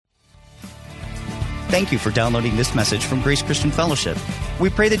Thank you for downloading this message from Grace Christian Fellowship. We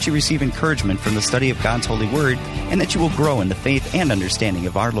pray that you receive encouragement from the study of God's holy word and that you will grow in the faith and understanding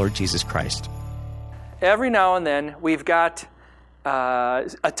of our Lord Jesus Christ. Every now and then, we've got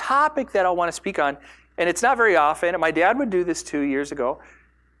a topic that I want to speak on, and it's not very often. My dad would do this 2 years ago.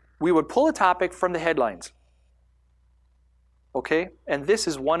 We would pull a topic from the headlines. Okay? And this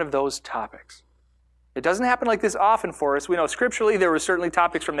is one of those topics. It doesn't happen like this often for us. We know scripturally there were certainly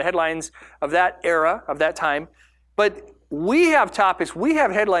topics from the headlines of that era, of that time. But we have topics, we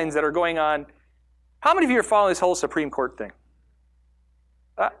have headlines that are going on. How many of you are following this whole Supreme Court thing?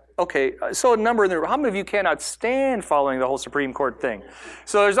 Okay, so a number in the room. How many of you cannot stand following the whole Supreme Court thing?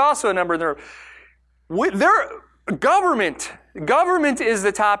 So there's also a number in the room. Government is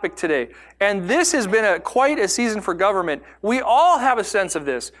the topic today. And this has been quite a season for government. We all have a sense of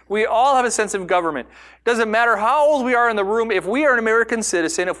this. We all have a sense of government. Doesn't matter how old we are in the room. If we are an American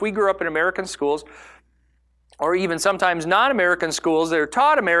citizen, if we grew up in American schools, or even sometimes non-American schools that are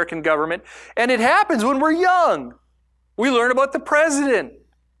taught American government, and it happens when we're young. We learn about the president.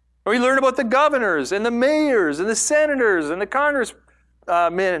 We learn about the governors and the mayors and the senators and the congressmen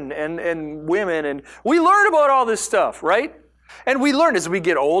and women. And we learn about all this stuff, right? And we learn as we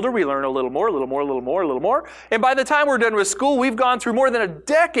get older, we learn a little more. And by the time we're done with school, we've gone through more than a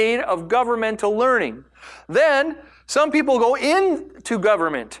decade of governmental learning. Then some people go into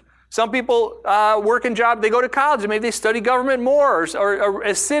government. Some people work in jobs, they go to college, and maybe they study government more, or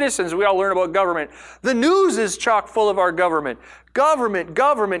as citizens, we all learn about government. The news is chock full of our government. Government.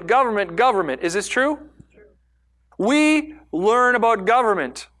 Is this true? We learn about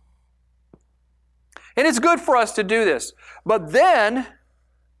government. And it's good for us to do this. But then,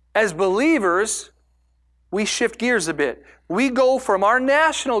 as believers, we shift gears a bit. We go from our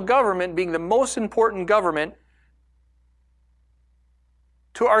national government being the most important government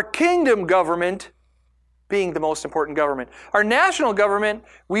to our kingdom government being the most important government. Our national government,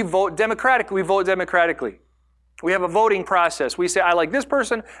 we vote democratically. We have a voting process. We say, I like this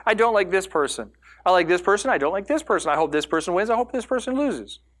person, I don't like this person. I like this person, I don't like this person. I hope this person wins, I hope this person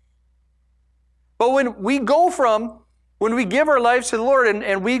loses. But when we give our lives to the Lord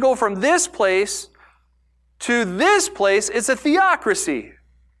and we go from this place to this place, it's a theocracy.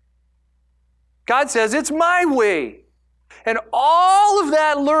 God says, it's my way. And all of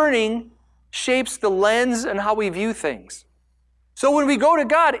that learning shapes the lens and how we view things. So when we go to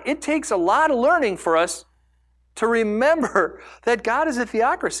God, it takes a lot of learning for us to remember that God is a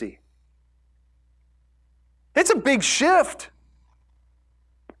theocracy. It's a big shift.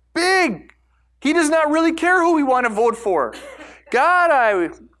 Big. He does not really care who we want to vote for. God,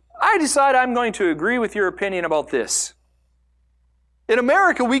 I decide I'm going to agree with your opinion about this. In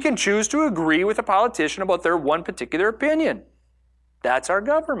America, we can choose to agree with a politician about their one particular opinion. That's our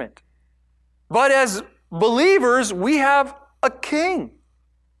government. But as believers, we have a king.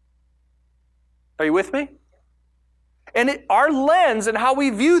 Are you with me? And our lens and how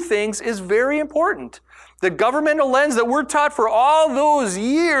we view things is very important. The governmental lens that we're taught for all those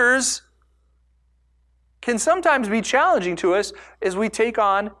years can sometimes be challenging to us as we take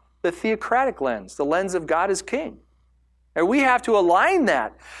on the theocratic lens, the lens of God as king. And we have to align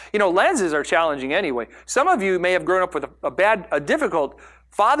that. Lenses are challenging anyway. Some of you may have grown up with a difficult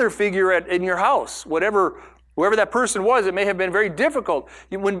father figure in your house. Whoever that person was, it may have been very difficult.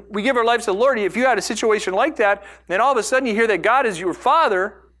 When we give our lives to the Lord, if you had a situation like that, then all of a sudden you hear that God is your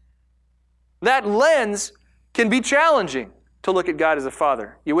father, that lens can be challenging to look at God as a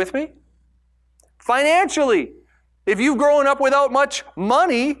father. You with me? Financially, if you've grown up without much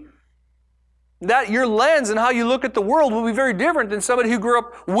money, that your lens and how you look at the world will be very different than somebody who grew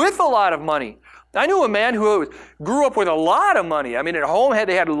up with a lot of money. I knew a man who grew up with a lot of money. I mean, at home,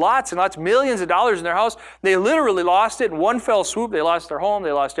 they had lots and lots, millions of dollars in their house. They literally lost it in one fell swoop. They lost their home.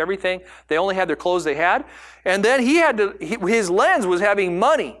 They lost everything. They only had their clothes they had. And then his lens was having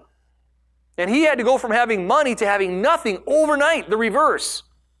money. And he had to go from having money to having nothing overnight, the reverse.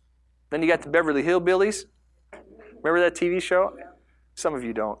 Then you got the Beverly Hillbillies. Remember that TV show? Some of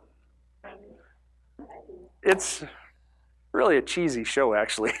you don't. It's really a cheesy show,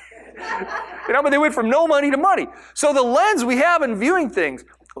 actually. But they went from no money to money. So the lens we have in viewing things,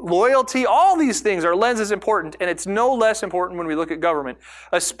 loyalty, all these things, our lens is important, and it's no less important when we look at government,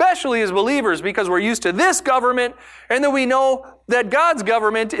 especially as believers, because we're used to this government, and then we know that God's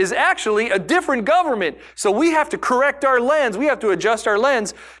government is actually a different government. So we have to correct our lens. We have to adjust our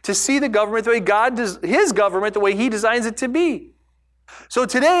lens to see the government the way God does, His government, the way He designs it to be. So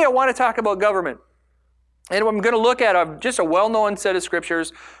today I want to talk about government. And I'm going to look at just a well-known set of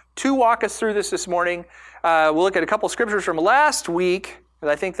scriptures to walk us through this morning. We'll look at a couple scriptures from last week that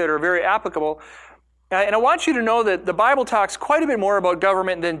I think that are very applicable. And I want you to know that the Bible talks quite a bit more about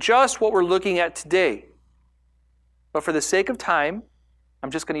government than just what we're looking at today. But for the sake of time,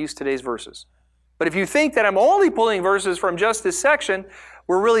 I'm just going to use today's verses. But if you think that I'm only pulling verses from just this section,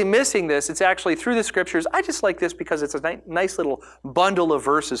 we're really missing this. It's actually through the Scriptures. I just like this because it's a nice little bundle of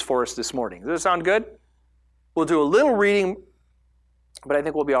verses for us this morning. Does that sound good? We'll do a little reading, but I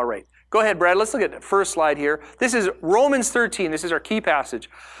think we'll be all right. Go ahead, Brad. Let's look at the first slide here. This is Romans 13. This is our key passage.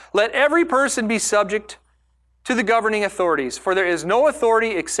 Let every person be subject to the governing authorities, for there is no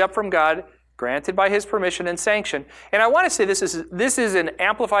authority except from God, granted by His permission and sanction. And I want to say this is an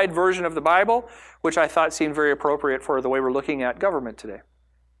amplified version of the Bible, which I thought seemed very appropriate for the way we're looking at government today.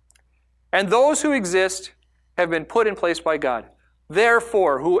 And those who exist have been put in place by God.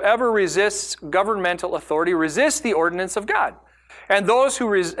 Therefore, whoever resists governmental authority resists the ordinance of God. And those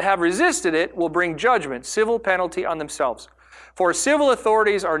who have resisted it will bring judgment, civil penalty on themselves. For civil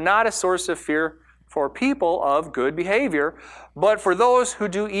authorities are not a source of fear for people of good behavior, but for those who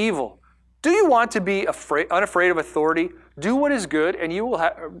do evil. Do you want to be unafraid of authority? Do what is good, and you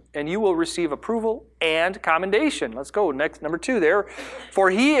will receive approval and commendation. Let's go. Next, number 2 there. For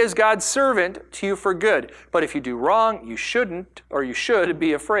he is God's servant to you for good. But if you do wrong, you shouldn't, or you should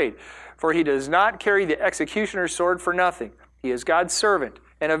be afraid. For he does not carry the executioner's sword for nothing. He is God's servant,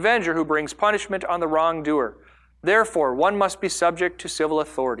 an avenger who brings punishment on the wrongdoer. Therefore, one must be subject to civil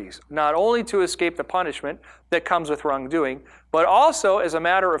authorities, not only to escape the punishment that comes with wrongdoing, but also as a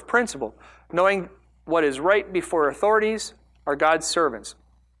matter of principle, knowing what is right before authorities are God's servants.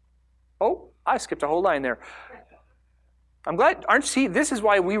 Oh, I skipped a whole line there. I'm glad, see, this is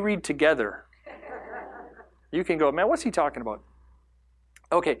why we read together. You can go, man, what's he talking about?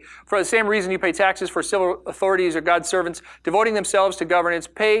 Okay, for the same reason you pay taxes, for civil authorities are God's servants, devoting themselves to governance,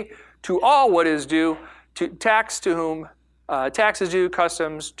 pay to all what is due, to tax to whom tax is due,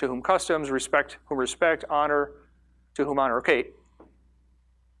 customs to whom customs, respect whom respect, honor to whom honor. Okay,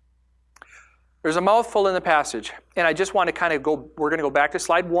 there's a mouthful in the passage, and I just want to kind of we're going to go back to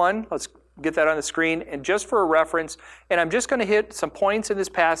slide 1. Let's get that on the screen, and just for a reference, and I'm just going to hit some points in this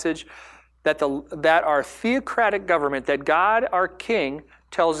passage that our theocratic government, that God, our King,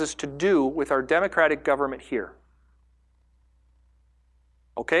 tells us to do with our democratic government here.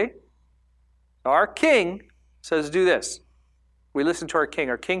 Okay? Our King says do this. We listen to our King.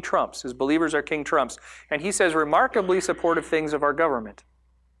 Our King trumps. As believers, our King trumps. And he says remarkably supportive things of our government.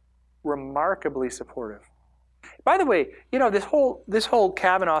 Remarkably supportive. By the way, you know, this whole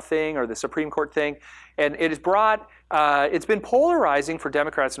Kavanaugh thing or the Supreme Court thing, and it has brought, it's been polarizing for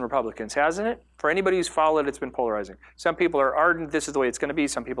Democrats and Republicans, hasn't it? For anybody who's followed, it's been polarizing. Some people are ardent, this is the way it's going to be.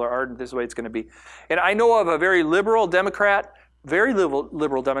 Some people are ardent, this is the way it's going to be. And I know of a very liberal Democrat,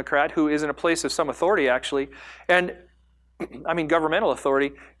 who is in a place of some authority, actually, and I mean governmental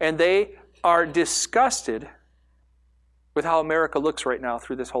authority, and they are disgusted with how America looks right now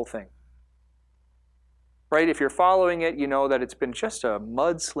through this whole thing. Right? If you're following it, you know that it's been just a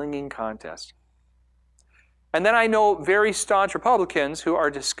mudslinging contest. And then I know very staunch Republicans who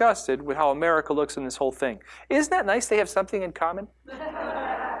are disgusted with how America looks in this whole thing. Isn't that nice they have something in common?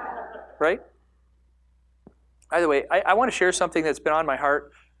 Right? By the way, I want to share something that's been on my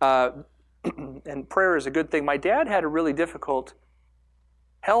heart, and prayer is a good thing. My dad had a really difficult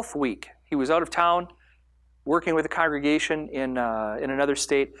health week. He was out of town, working with a congregation in another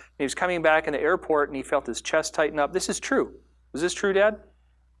state. And he was coming back in the airport, and he felt his chest tighten up. This is true. Was this true, Dad?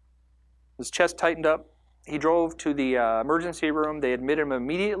 His chest tightened up. He drove to the emergency room. They admitted him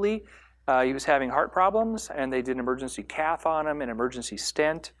immediately. He was having heart problems, and they did an emergency cath on him, an emergency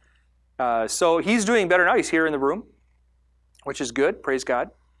stent. So he's doing better now. He's here in the room, which is good. Praise God.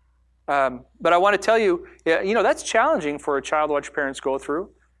 But I want to tell you, you know, that's challenging for a child to watch parents go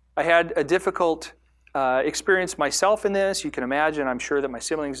through. I had a difficult experience myself in this. You can imagine, I'm sure that my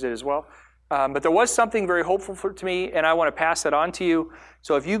siblings did as well. But there was something very hopeful to me, and I want to pass that on to you.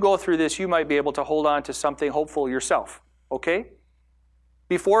 So if you go through this, you might be able to hold on to something hopeful yourself. Okay?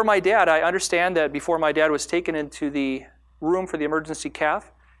 Before my dad, I understand that before my dad was taken into the room for the emergency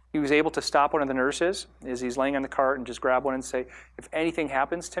cath, he was able to stop one of the nurses as he's laying on the cart and just grab one and say, if anything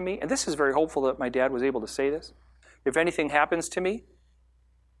happens to me, and this is very hopeful that my dad was able to say this, if anything happens to me,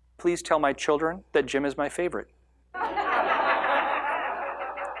 please tell my children that Jim is my favorite.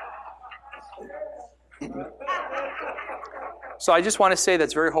 So I just want to say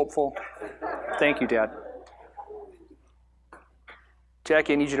that's very hopeful. Thank you, Dad.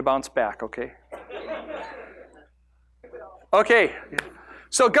 Jackie, I need you to bounce back, okay? Okay,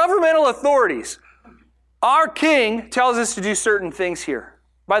 so governmental authorities. Our King tells us to do certain things here.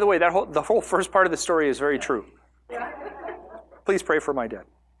 By the way, the whole first part of the story is very true. Please pray for my dad.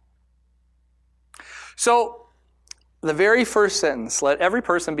 So, the very first sentence, let every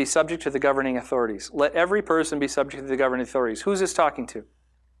person be subject to the governing authorities. Let every person be subject to the governing authorities. Who's this talking to?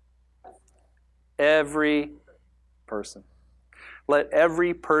 Every person. Let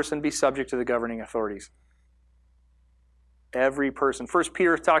every person be subject to the governing authorities. Every person. 1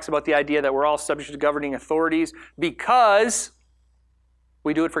 Peter talks about the idea that we're all subject to governing authorities because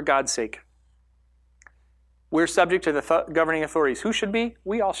we do it for God's sake. We're subject to the governing authorities. Who should be?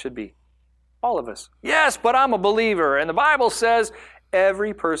 We all should be. All of us. Yes, but I'm a believer. And the Bible says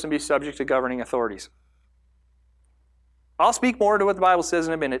every person be subject to governing authorities. I'll speak more to what the Bible says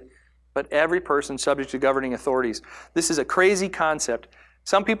in a minute, but every person subject to governing authorities. This is a crazy concept.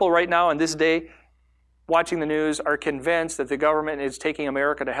 Some people right now in this day watching the news are convinced that the government is taking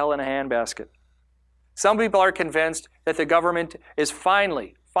America to hell in a handbasket. Some people are convinced that the government is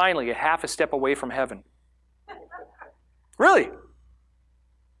finally a half a step away from heaven. Really?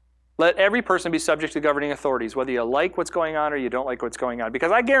 Let every person be subject to governing authorities, whether you like what's going on or you don't like what's going on.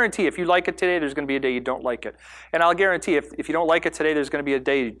 Because I guarantee if you like it today, there's going to be a day you don't like it. And I'll guarantee if you don't like it today, there's going to be a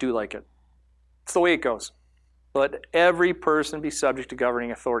day you do like it. It's the way it goes. Let every person be subject to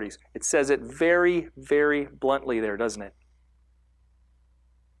governing authorities. It says it very, very bluntly there, doesn't it?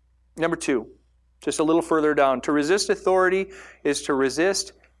 Number 2, just a little further down. To resist authority is to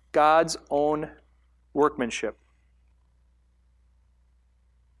resist God's own workmanship.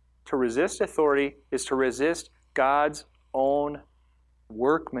 To resist authority is to resist God's own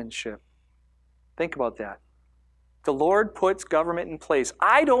workmanship. Think about that. The Lord puts government in place.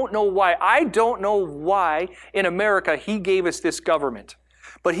 I don't know why. I don't know why in America He gave us this government.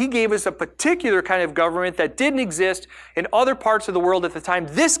 But He gave us a particular kind of government that didn't exist in other parts of the world at the time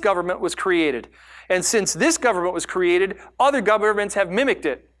this government was created. And since this government was created, other governments have mimicked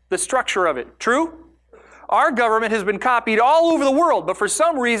it, the structure of it. True? Our government has been copied all over the world, but for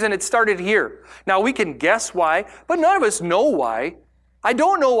some reason it started here. Now we can guess why, but none of us know why. I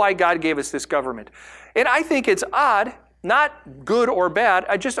don't know why God gave us this government. And I think it's odd, not good or bad,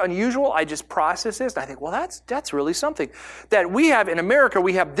 just unusual. I just process this and I think, well, that's really something. That we have, in America,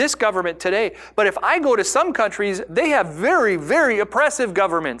 we have this government today, but if I go to some countries, they have very, very oppressive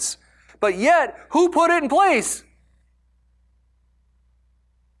governments. But yet, who put it in place?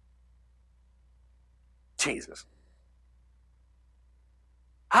 Jesus.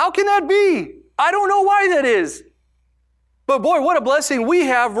 How can that be? I don't know why that is. But boy, what a blessing we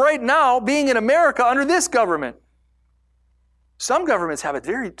have right now being in America under this government. Some governments have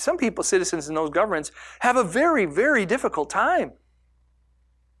some people, citizens in those governments, have a very, very difficult time.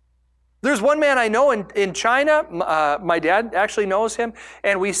 There's one man I know in China, my dad actually knows him,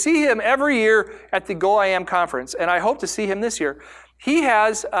 and we see him every year at the Go I Am conference, and I hope to see him this year. He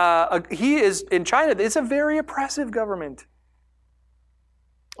is in China, it's a very oppressive government.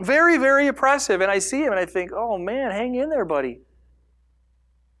 Very, very oppressive. And I see him and I think, oh man, hang in there, buddy.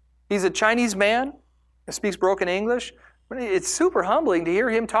 He's a Chinese man who speaks broken English. It's super humbling to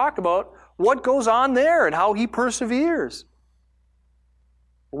hear him talk about what goes on there and how he perseveres.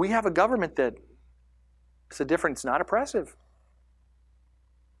 We have a government that it's it's not oppressive.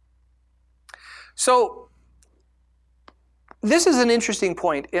 So, this is an interesting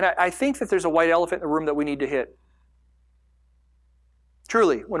point, and I think that there's a white elephant in the room that we need to hit.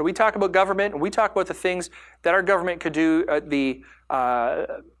 Truly, when we talk about government and we talk about the things that our government could do,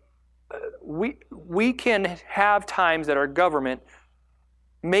 we can have times that our government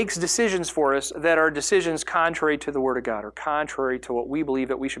makes decisions for us that are decisions contrary to the Word of God or contrary to what we believe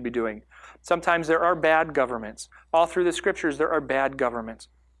that we should be doing. Sometimes there are bad governments. All through the Scriptures, there are bad governments.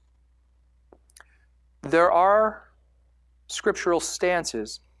 There are scriptural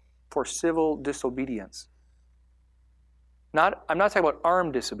stances for civil disobedience. I'm not talking about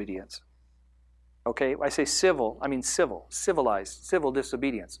armed disobedience. Okay, I say civil, I mean civilized, civil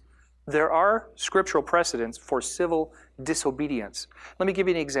disobedience. There are scriptural precedents for civil disobedience. Let me give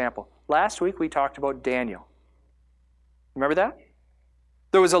you an example. Last week we talked about Daniel. Remember that?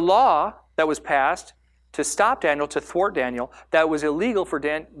 There was a law that was passed to stop Daniel, to thwart Daniel, that was illegal for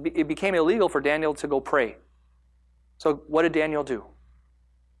it became illegal for Daniel to go pray. So what did Daniel do?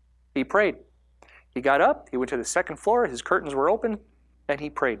 He prayed. He got up, he went to the second floor, his curtains were open, and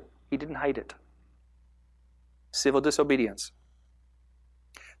he prayed. He didn't hide it. Civil disobedience.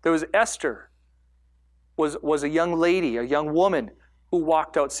 There was Esther, was a young lady, a young woman, who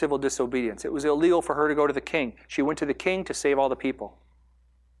walked out civil disobedience. It was illegal for her to go to the king. She went to the king to save all the people.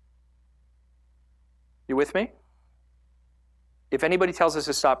 You with me? If anybody tells us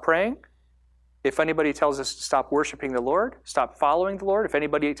to stop praying, if anybody tells us to stop worshiping the Lord, stop following the Lord, if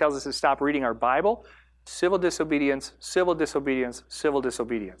anybody tells us to stop reading our Bible, civil disobedience, civil disobedience, civil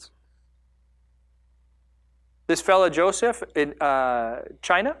disobedience. This fella Joseph in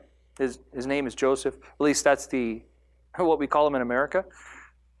China, his name is Joseph. At least that's what we call him in America.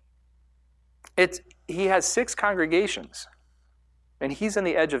 He has 6 congregations, and he's on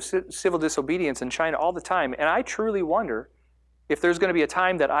the edge of civil disobedience in China all the time. And I truly wonder if there's going to be a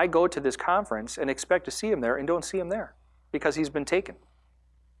time that I go to this conference and expect to see him there and don't see him there because he's been taken.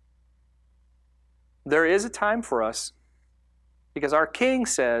 There is a time for us because our King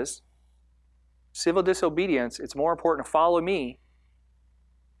says, civil disobedience, it's more important to follow me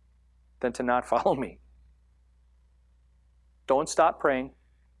than to not follow me. Don't stop praying.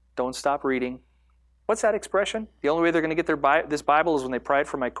 Don't stop reading. What's that expression? The only way they're going to get this Bible is when they pry it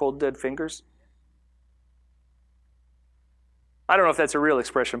from my cold, dead fingers. I don't know if that's a real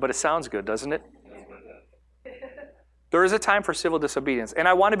expression, but it sounds good, doesn't it? There is a time for civil disobedience. And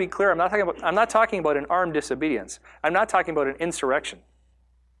I want to be clear, I'm not talking about an armed disobedience. I'm not talking about an insurrection.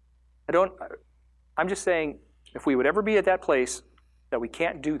 I'm just saying, if we would ever be at that place that we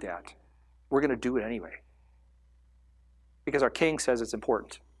can't do that, we're going to do it anyway. Because our King says it's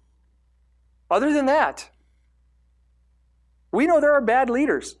important. Other than that, we know there are bad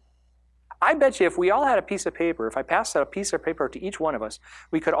leaders. I bet you if we all had a piece of paper, if I passed out a piece of paper to each one of us,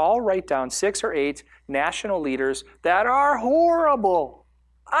 we could all write down 6 or 8 national leaders that are horrible.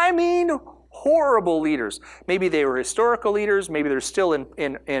 I mean, horrible leaders. Maybe they were historical leaders. Maybe they're still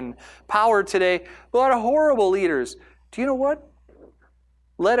in power today. A lot of horrible leaders. Do you know what?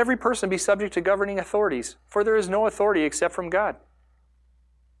 Let every person be subject to governing authorities, for there is no authority except from God.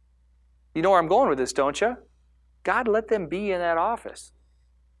 You know where I'm going with this, don't you? God let them be in that office.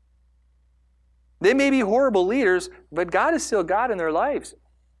 They may be horrible leaders, but God is still God in their lives.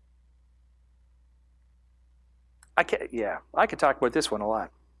 I could talk about this one a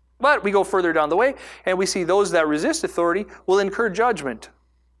lot. But we go further down the way, and we see those that resist authority will incur judgment.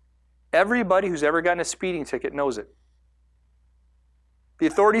 Everybody who's ever gotten a speeding ticket knows it. The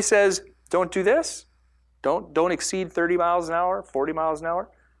authority says, don't do this. Don't exceed 30 miles an hour, 40 miles an hour.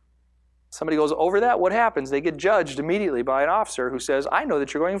 Somebody goes over that, what happens? They get judged immediately by an officer who says, I know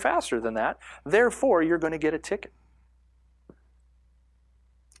that you're going faster than that, therefore you're going to get a ticket.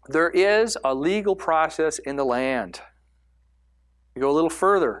 There is a legal process in the land. You go a little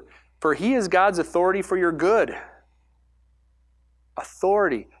further. For he is God's authority for your good.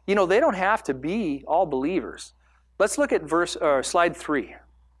 Authority. You know, they don't have to be all believers. Let's look at slide 3.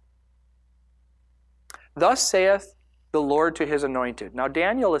 Thus saith the Lord to his anointed. Now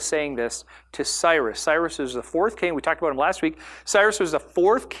Daniel is saying this to Cyrus. Cyrus is the 4th king. We talked about him last week. Cyrus was the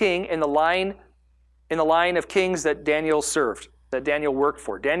 4th king in the line of kings that Daniel served, that Daniel worked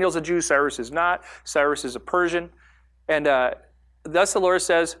for. Daniel's a Jew, Cyrus is not. Cyrus is a Persian. And thus the Lord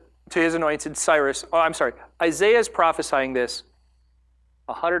says to his anointed Cyrus, Isaiah is prophesying this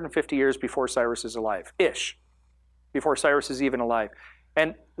 150 years before Cyrus is alive, before Cyrus is even alive.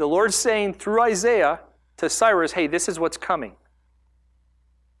 And the Lord's saying through Isaiah to Cyrus, hey, this is what's coming.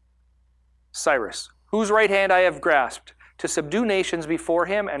 Cyrus, whose right hand I have grasped, to subdue nations before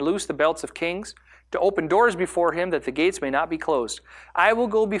him and loose the belts of kings, to open doors before him that the gates may not be closed. I will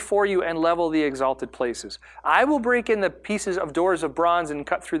go before you and level the exalted places. I will break in the pieces of doors of bronze and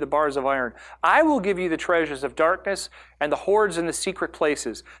cut through the bars of iron. I will give you the treasures of darkness and the hoards in the secret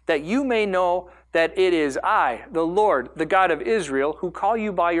places, that you may know that it is I, the Lord, the God of Israel, who call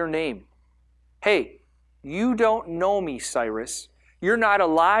you by your name. Hey, you don't know me, Cyrus. You're not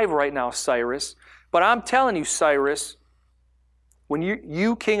alive right now, Cyrus. But I'm telling you, Cyrus, when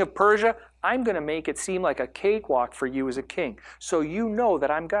you king of Persia, I'm going to make it seem like a cakewalk for you as a king. So you know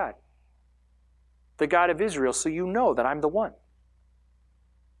that I'm God. The God of Israel, so you know that I'm the one.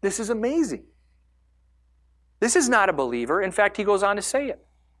 This is amazing. This is not a believer. In fact, he goes on to say it.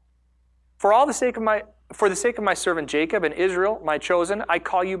 For the sake of my servant Jacob and Israel, my chosen, I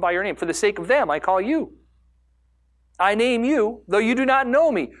call you by your name. For the sake of them, I call you. I name you, though you do not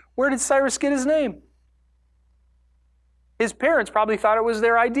know me. Where did Cyrus get his name? His parents probably thought it was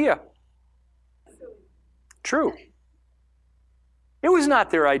their idea. True. It was not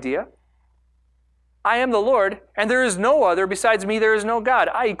their idea. I am the Lord, and there is no other. Besides me, there is no God.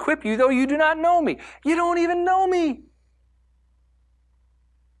 I equip you, though you do not know me. You don't even know me.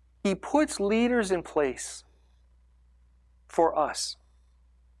 He puts leaders in place for us.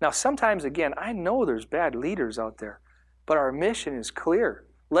 Now, sometimes, again, I know there's bad leaders out there, but our mission is clear.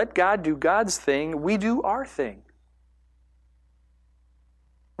 Let God do God's thing. We do our thing.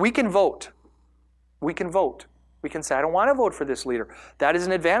 We can vote. We can vote. We can say, I don't want to vote for this leader. That is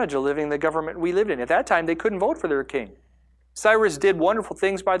an advantage of living in the government we lived in. At that time, they couldn't vote for their king. Cyrus did wonderful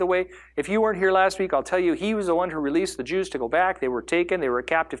things, by the way. If you weren't here last week, I'll tell you, he was the one who released the Jews to go back. They were taken. They were a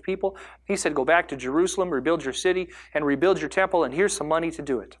captive people. He said, go back to Jerusalem, rebuild your city, and rebuild your temple, and here's some money to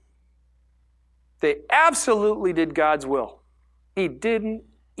do it. They absolutely did God's will. He didn't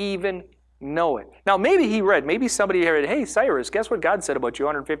even know it. Now, maybe somebody read, hey, Cyrus, guess what God said about you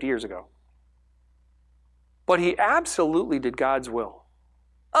 150 years ago? But he absolutely did God's will.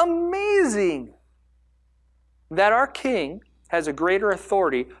 Amazing that our king has a greater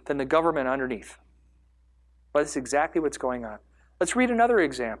authority than the government underneath. But that's exactly what's going on. Let's read another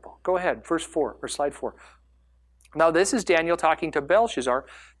example. Go ahead, verse 4, or slide 4. Now this is Daniel talking to Belshazzar,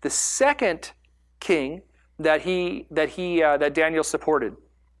 the second king that Daniel supported.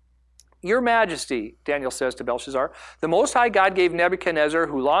 Your Majesty, Daniel says to Belshazzar, the Most High God gave Nebuchadnezzar,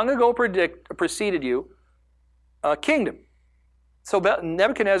 who long ago preceded you, a kingdom. So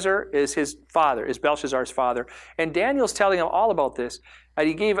Nebuchadnezzar is his father, is Belshazzar's father. And Daniel's telling him all about this. And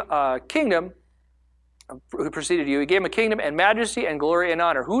he gave a kingdom, who preceded you, he gave him a kingdom and majesty and glory and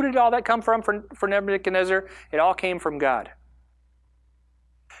honor. Who did all that come from for Nebuchadnezzar? It all came from God.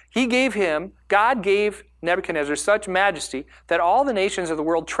 God gave Nebuchadnezzar such majesty that all the nations of the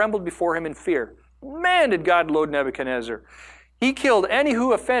world trembled before him in fear. Man, did God load Nebuchadnezzar. He killed any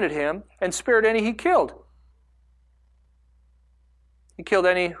who offended him and spared any he killed. He killed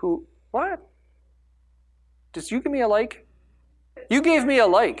any who... What? Did you give me a like? You gave me a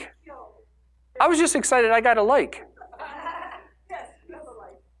like. I was just excited I got a like. Yes, you have a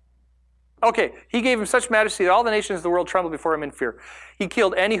like. Okay, he gave him such majesty that all the nations of the world trembled before him in fear. He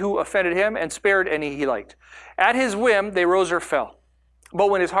killed any who offended him and spared any he liked. At his whim, they rose or fell. But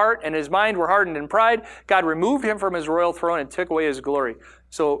when his heart and his mind were hardened in pride, God removed him from his royal throne and took away his glory.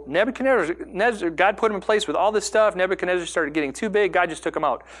 So Nebuchadnezzar, God put him in place with all this stuff. Nebuchadnezzar started getting too big. God just took him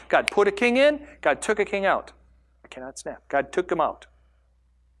out. God put a king in. God took a king out. I cannot snap. God took him out.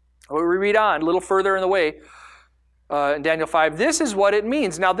 We read on a little further in the way in Daniel 5. This is what it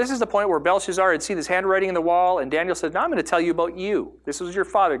means. Now, this is the point where Belshazzar had seen his handwriting in the wall, and Daniel said, now I'm going to tell you about you. This was your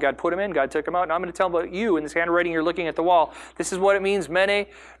father. God put him in. God took him out. Now I'm going to tell him about you in this handwriting you're looking at the wall. This is what it means. Many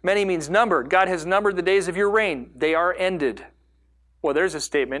means numbered. God has numbered the days of your reign. They are ended. Well, there's a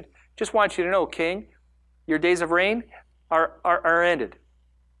statement. Just want you to know, King, your days of reign are ended.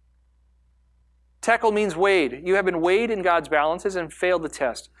 Tekel means weighed. You have been weighed in God's balances and failed the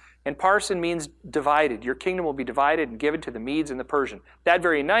test. And parson means divided. Your kingdom will be divided and given to the Medes and the Persian. That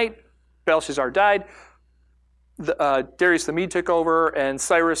very night, Belshazzar died. Darius the Mede took over, and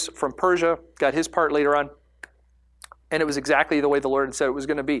Cyrus from Persia got his part later on. And it was exactly the way the Lord had said it was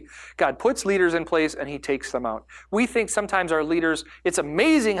going to be. God puts leaders in place, and he takes them out. We think sometimes our leaders, it's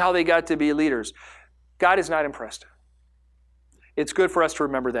amazing how they got to be leaders. God is not impressed. It's good for us to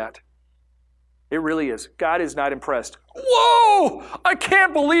remember that. It really is. God is not impressed. Whoa! I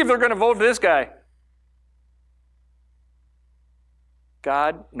can't believe they're going to vote for this guy.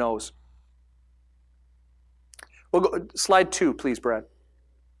 God knows. We'll go, slide 2, please, Brad.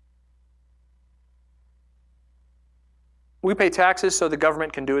 We pay taxes so the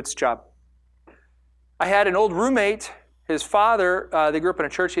government can do its job. I had an old roommate. His father, they grew up in a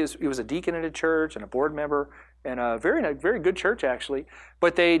church. He was a deacon in a church and a board member. And a very good church, actually.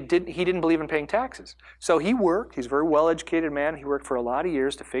 But he didn't believe in paying taxes. So he worked. He's a very well-educated man. He worked for a lot of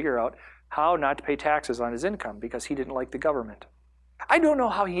years to figure out how not to pay taxes on his income because he didn't like the government. I don't know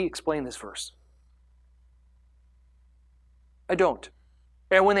how he explained this verse. I don't.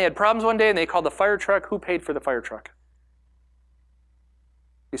 And when they had problems one day and they called the fire truck, who paid for the fire truck?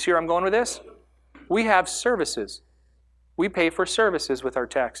 You see where I'm going with this? We have services. We pay for services with our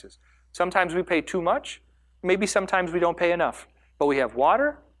taxes. Sometimes we pay too much. Maybe sometimes we don't pay enough. But we have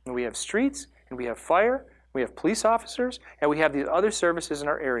water, and we have streets, and we have fire, we have police officers, and we have these other services in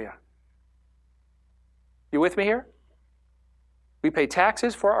our area. You with me here? We pay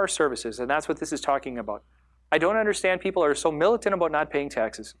taxes for our services, and that's what this is talking about. I don't understand people are so militant about not paying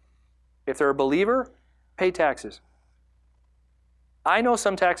taxes. If they're a believer, pay taxes. I know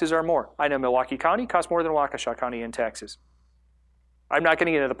some taxes are more. I know Milwaukee County costs more than Waukesha County in taxes. I'm not going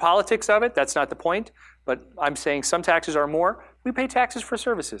to get into the politics of it. That's not the point. But I'm saying some taxes are more. We pay taxes for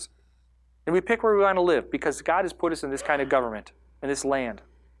services. And we pick where we want to live because God has put us in this kind of government, in this land.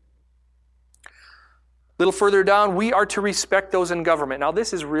 A little further down, we are to respect those in government. Now,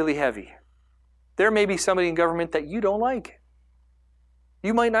 this is really heavy. There may be somebody in government that you don't like.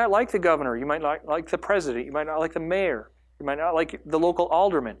 You might not like the governor. You might not like the president. You might not like the mayor. You might not like the local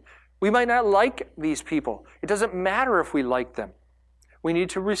alderman. We might not like these people. It doesn't matter if we like them. We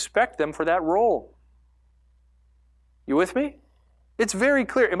need to respect them for that role. You with me? It's very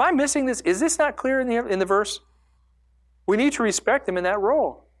clear. Am I missing this? Is this not clear in the verse? We need to respect them in that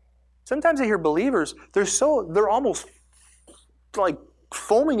role. Sometimes I hear believers, they're almost like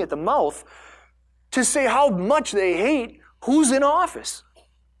foaming at the mouth to say how much they hate who's in office.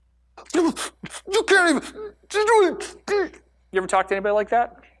 You can't even do it. You ever talk to anybody like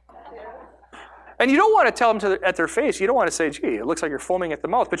that? And you don't want to tell them at their face. You don't want to say, gee, it looks like you're foaming at the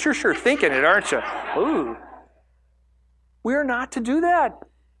mouth. But you're sure thinking it, aren't you? Ooh. We are not to do that.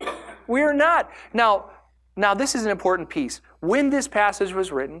 We are not. Now, this is an important piece. When this passage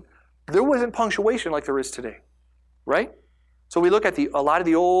was written, there wasn't punctuation like there is today. Right? So we look at a lot of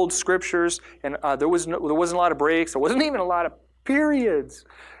the old scriptures, and there wasn't a lot of breaks. There wasn't even a lot of periods.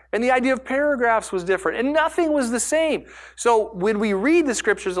 And the idea of paragraphs was different. And nothing was the same. So when we read the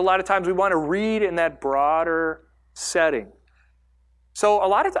scriptures, a lot of times we want to read in that broader setting. So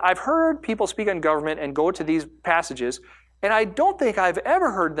I've heard people speak on government and go to these passages, and I don't think I've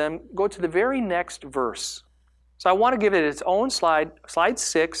ever heard them go to the very next verse. So I want to give it its own slide. Slide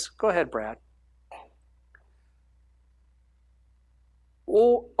 6. Go ahead, Brad.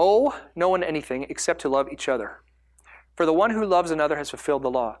 Oh, no one anything except to love each other. For the one who loves another has fulfilled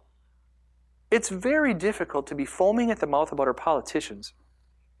the law. It's very difficult to be foaming at the mouth about our politicians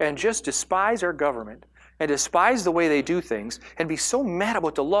and just despise our government and despise the way they do things and be so mad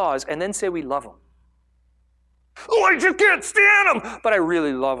about the laws and then say we love them. Oh, I just can't stand them, but I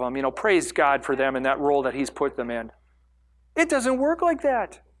really love them. Praise God for them and that role that He's put them in. It doesn't work like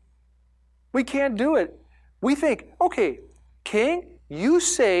that. We can't do it. We think, okay, King, you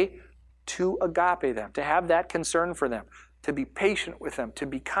say to agape them, to have that concern for them, to be patient with them, to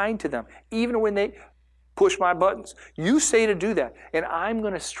be kind to them, even when they push my buttons. You say to do that, and I'm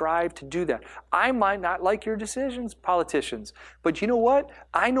going to strive to do that. I might not like your decisions, politicians, but you know what?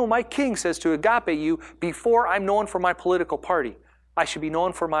 I know my King says to agape you before I'm known for my political party. I should be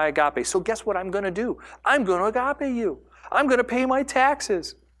known for my agape. So guess what I'm going to do? I'm going to agape you. I'm going to pay my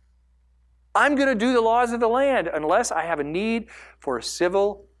taxes. I'm going to do the laws of the land unless I have a need for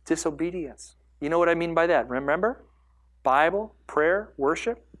civil disobedience. You know what I mean by that? Remember? Bible, prayer,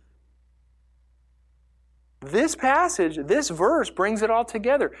 worship. This passage, this verse brings it all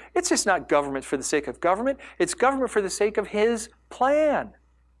together. It's just not government for the sake of government. It's government for the sake of His plan.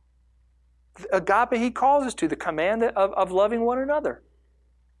 Agape He calls us to, the command of loving one another.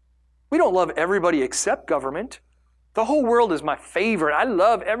 We don't love everybody except government. The whole world is my favorite. I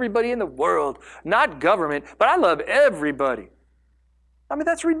love everybody in the world. Not government, but I love everybody.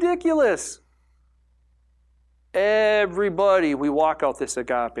 That's ridiculous. Everybody we walk out this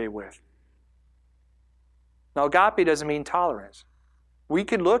agape with. Now, agape doesn't mean tolerance. We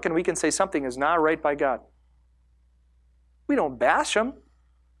can look and we can say something is not right by God. We don't bash them.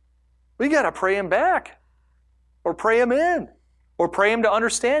 We got to pray him back. Or pray him in. Or pray him to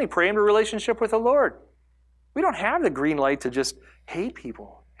understanding. Pray him to relationship with the Lord. We don't have the green light to just hate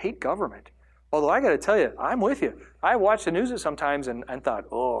people, hate government. Although I got to tell you, I'm with you. I watch the news sometimes and thought,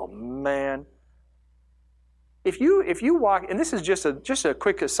 oh man. If you walk, and this is just a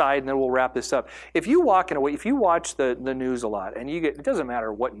quick aside, and then we'll wrap this up. If you walk in a way, if you watch the news a lot, and it doesn't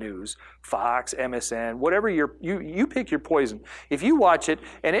matter what news, Fox, MSN, whatever you pick your poison. If you watch it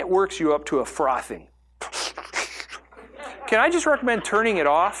and it works you up to a frothing, can I just recommend turning it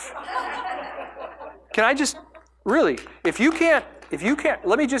off? Can I just really? If you can't,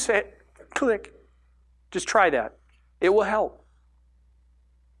 let me just say, click. Just try that. It will help.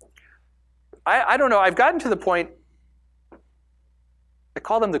 I don't know. I've gotten to the point, I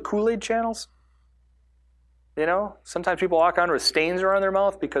call them the Kool-Aid channels. Sometimes people walk around with stains around their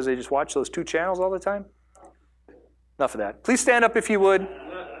mouth because they just watch those 2 channels all the time. Enough of that. Please stand up if you would. And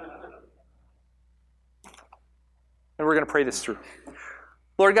we're going to pray this through.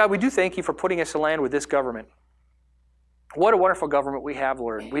 Lord God, we do thank you for putting us in land with this government. What a wonderful government we have,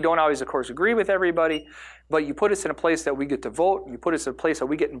 Lord. We don't always, of course, agree with everybody, but you put us in a place that we get to vote. You put us in a place that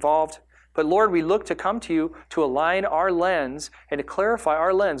we get involved. But Lord, we look to come to you to align our lens and to clarify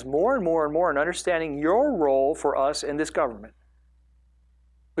our lens more and more and more in understanding your role for us in this government.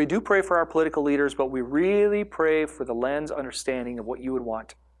 We do pray for our political leaders, but we really pray for the lens understanding of what you would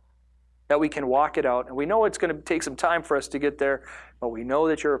want. That we can walk it out. And we know it's going to take some time for us to get there, but we know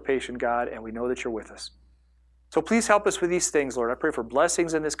that you're a patient God and we know that you're with us. So please help us with these things, Lord. I pray for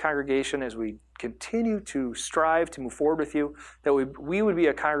blessings in this congregation as we continue to strive to move forward with you, that we would be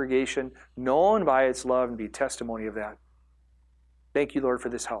a congregation known by its love and be a testimony of that. Thank you, Lord, for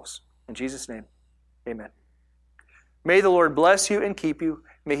this house. In Jesus' name, amen. May the Lord bless you and keep you.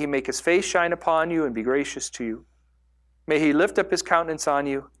 May he make his face shine upon you and be gracious to you. May he lift up his countenance on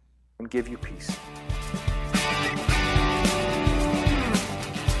you and give you peace.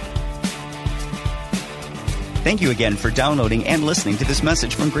 Thank you again for downloading and listening to this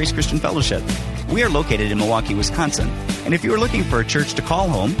message from Grace Christian Fellowship. We are located in Milwaukee, Wisconsin. And if you are looking for a church to call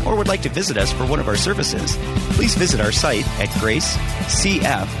home or would like to visit us for one of our services, please visit our site at gracecf.us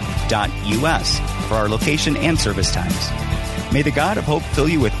for our location and service times. May the God of hope fill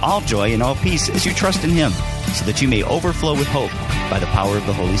you with all joy and all peace as you trust in Him, so that you may overflow with hope by the power of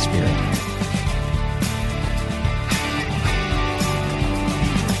the Holy Spirit.